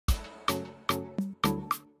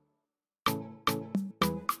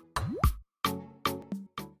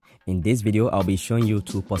In this video, I'll be showing you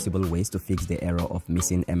two possible ways to fix the error of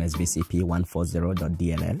missing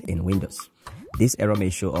MSVCP140.dll in Windows. This error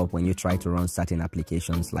may show up when you try to run certain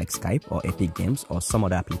applications like Skype or Epic Games or some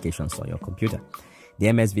other applications on your computer. The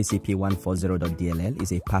MSVCP140.dll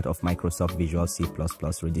is a part of Microsoft Visual C++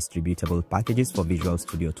 redistributable packages for Visual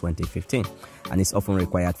Studio 2015 and is often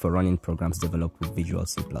required for running programs developed with Visual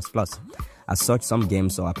C++. As such, some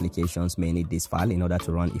games or applications may need this file in order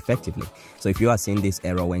to run effectively. So if you are seeing this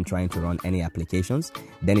error when trying to run any applications,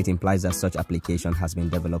 then it implies that such application has been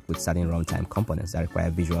developed with certain runtime components that require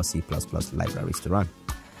Visual C++ libraries to run.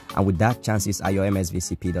 And with that, chances are your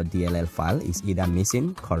MSVCP.dll file is either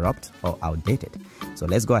missing, corrupt, or outdated. So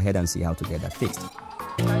let's go ahead and see how to get that fixed.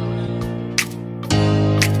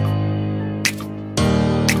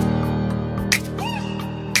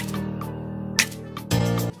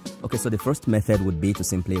 Okay, so the first method would be to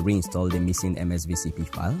simply reinstall the missing MSVCP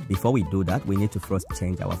file. Before we do that, we need to first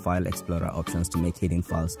change our File Explorer options to make hidden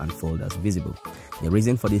files and folders visible. The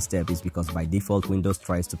reason for this step is because by default, Windows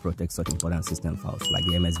tries to protect such important system files like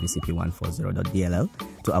the MSVCP140.dll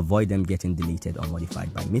to avoid them getting deleted or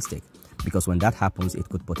modified by mistake. Because when that happens, it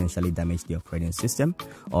could potentially damage the operating system,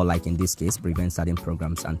 or like in this case, prevent certain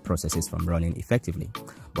programs and processes from running effectively.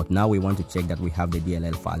 But now we want to check that we have the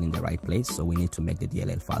DLL file in the right place, so we need to make the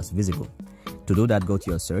DLL files visible. To do that, go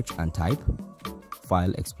to your search and type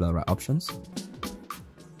File Explorer Options.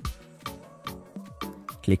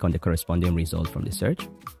 Click on the corresponding result from the search.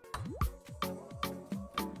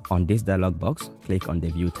 On this dialog box, click on the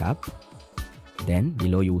View tab. Then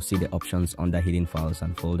below you will see the options under Hidden Files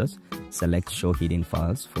and Folders. Select Show Hidden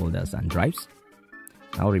Files, Folders and Drives.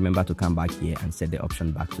 Now remember to come back here and set the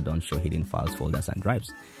option back to Don't Show Hidden Files, Folders and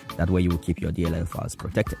Drives. That way you will keep your DLL files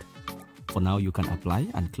protected. For now, you can apply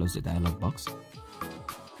and close the dialog box.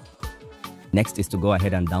 Next is to go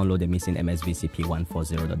ahead and download the missing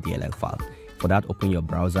MSVCP140.dll file. For that, open your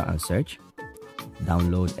browser and search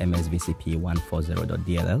Download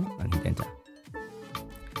MSVCP140.dll and hit enter.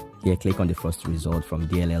 Here, click on the first result from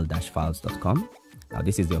dll-files.com. Now,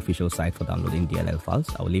 this is the official site for downloading DLL files.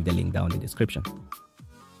 I will leave the link down in the description.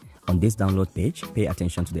 On this download page, pay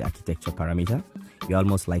attention to the architecture parameter. You're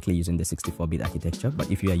almost likely using the 64-bit architecture, but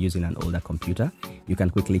if you are using an older computer, you can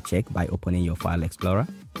quickly check by opening your File Explorer.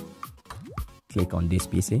 Click on this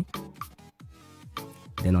PC.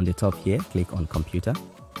 Then on the top here, click on Computer,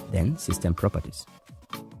 then System Properties.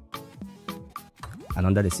 And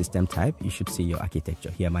under the system type, you should see your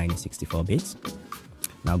architecture. Here mine is 64 bits.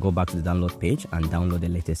 Now go back to the download page and download the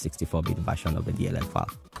latest 64-bit version of the DLL file.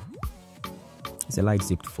 It's a light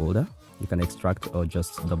zipped folder. You can extract or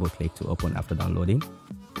just double click to open after downloading.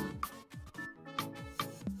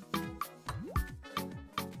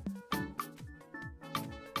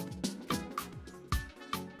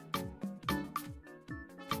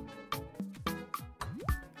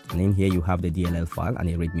 And in here you have the DLL file and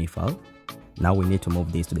a README file. Now we need to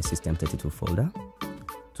move this to the System32 folder.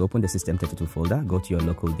 To open the System32 folder, go to your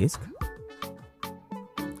local disk.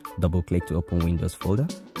 Double click to open Windows folder.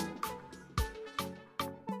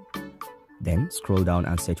 Then scroll down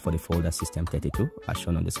and search for the folder System32 as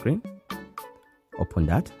shown on the screen. Open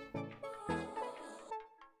that.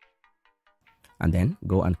 And then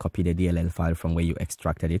go and copy the DLL file from where you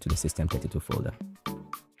extracted it to the System32 folder.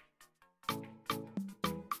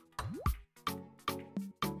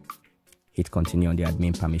 Hit continue on the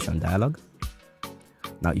admin permission dialog.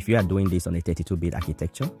 Now, if you are doing this on a 32-bit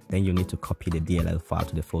architecture, then you need to copy the DLL file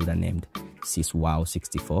to the folder named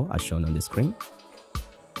syswow64 as shown on the screen.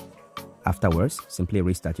 Afterwards, simply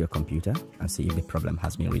restart your computer and see if the problem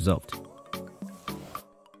has been resolved.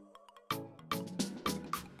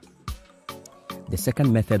 The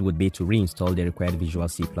second method would be to reinstall the required Visual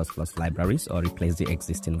C++ libraries or replace the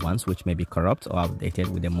existing ones which may be corrupt or outdated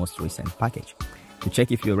with the most recent package. To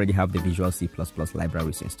check if you already have the Visual C++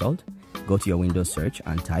 libraries installed, go to your Windows search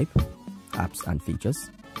and type Apps and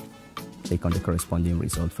Features. Click on the corresponding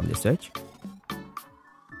result from the search.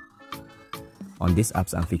 On this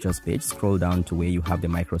Apps and Features page, scroll down to where you have the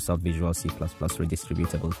Microsoft Visual C++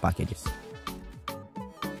 redistributable packages.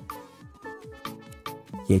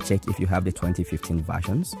 Here, check if you have the 2015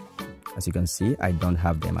 versions. As you can see, I don't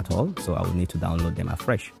have them at all, so I will need to download them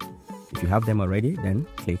afresh. If you have them already, then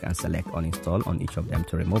click and select Uninstall on each of them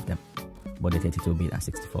to remove them, both the 32-bit and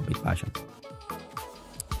 64-bit versions.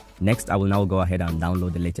 Next, I will now go ahead and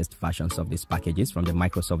download the latest versions of these packages from the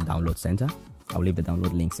Microsoft Download Center. I'll leave the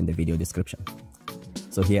download links in the video description.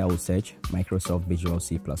 So here I will search Microsoft Visual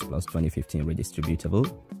C++ 2015 redistributable.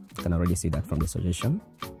 You can already see that from the suggestion.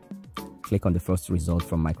 Click on the first result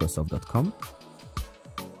from Microsoft.com.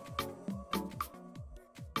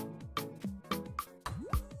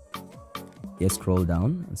 Here scroll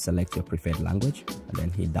down and select your preferred language and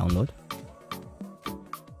then hit download.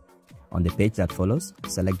 On the page that follows,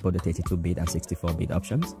 select both the 32-bit and 64-bit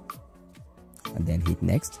options and then hit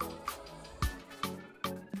next.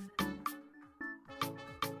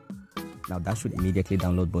 Now that should immediately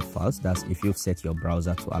download both files. That's if you've set your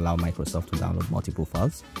browser to allow Microsoft to download multiple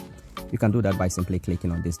files. You can do that by simply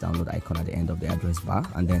clicking on this download icon at the end of the address bar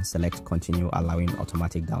and then select continue allowing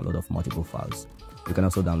automatic download of multiple files. You can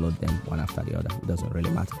also download them one after the other. It doesn't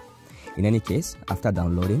really matter. In any case, after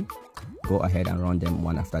downloading, go ahead and run them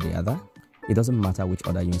one after the other. It doesn't matter which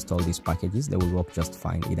order you install these packages, they will work just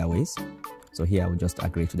fine either ways. So here I will just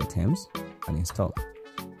agree to the terms and install.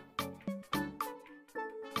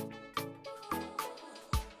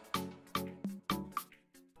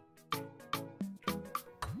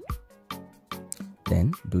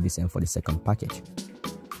 Then do the same for the second package.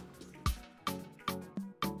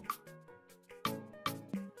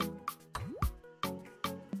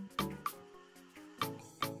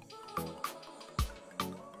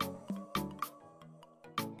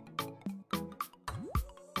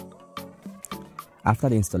 After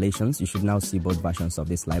the installations, you should now see both versions of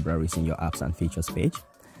these libraries in your apps and features page.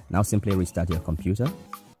 Now simply restart your computer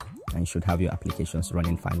and you should have your applications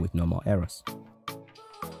running fine with no more errors.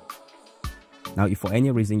 Now, if for any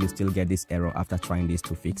reason you still get this error after trying these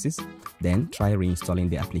two fixes, then try reinstalling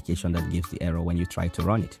the application that gives the error when you try to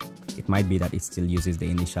run it. It might be that it still uses the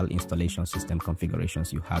initial installation system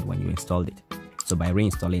configurations you had when you installed it. So by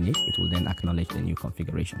reinstalling it, it will then acknowledge the new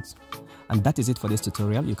configurations. And that is it for this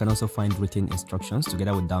tutorial. You can also find written instructions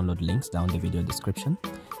together with download links down the video description.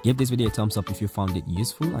 Give this video a thumbs up if you found it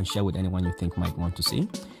useful and share with anyone you think might want to see.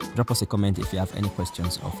 Drop us a comment if you have any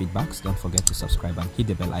questions or feedbacks. Don't forget to subscribe and hit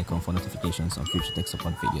the bell icon for notifications on future tech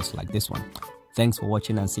support videos like this one. Thanks for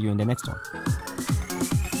watching and see you in the next one.